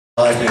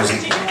Live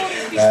music.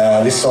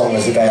 This song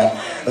is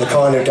about the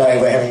kind of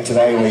day we're having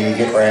today, where you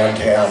get around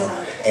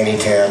town, any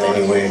town,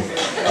 anywhere,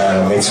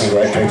 meet some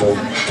great people,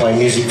 play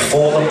music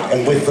for them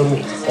and with them,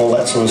 all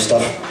that sort of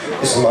stuff.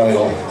 This is my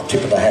little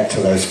tip of the hat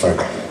to those folk.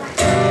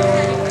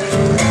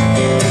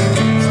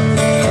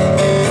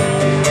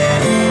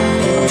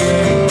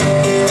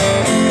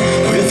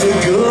 With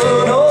a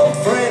good old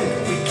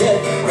friend, we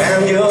get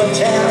round your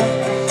town.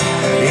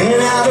 In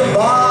and out of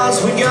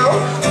bars we go,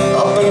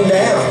 up and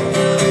down.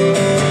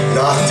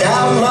 Knocked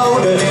out,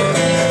 loaded,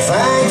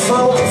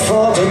 thankful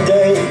for the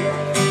day.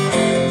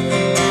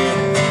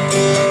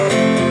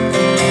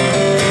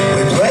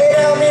 We played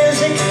our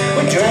music,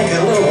 we drank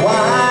a little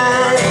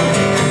wine,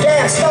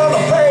 danced on the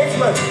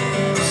pavement,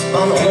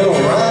 spun a little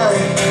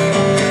rhyme,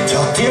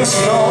 talked and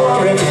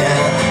snoring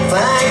now,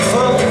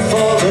 thankful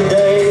for the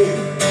day.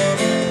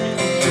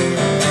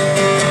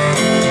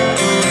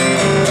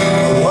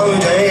 One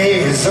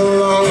day is a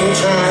long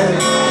time,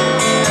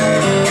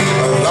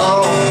 a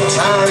long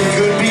time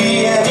could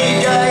be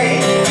any day,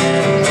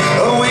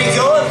 a week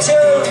or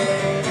two,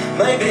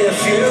 maybe a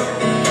few,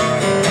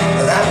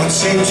 that would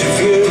seem to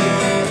view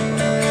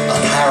a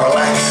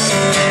parallax.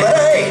 But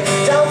hey,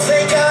 don't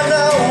think I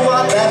know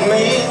what that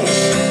means,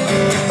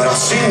 but I'll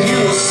sing you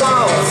a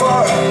song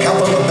for a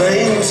couple of days.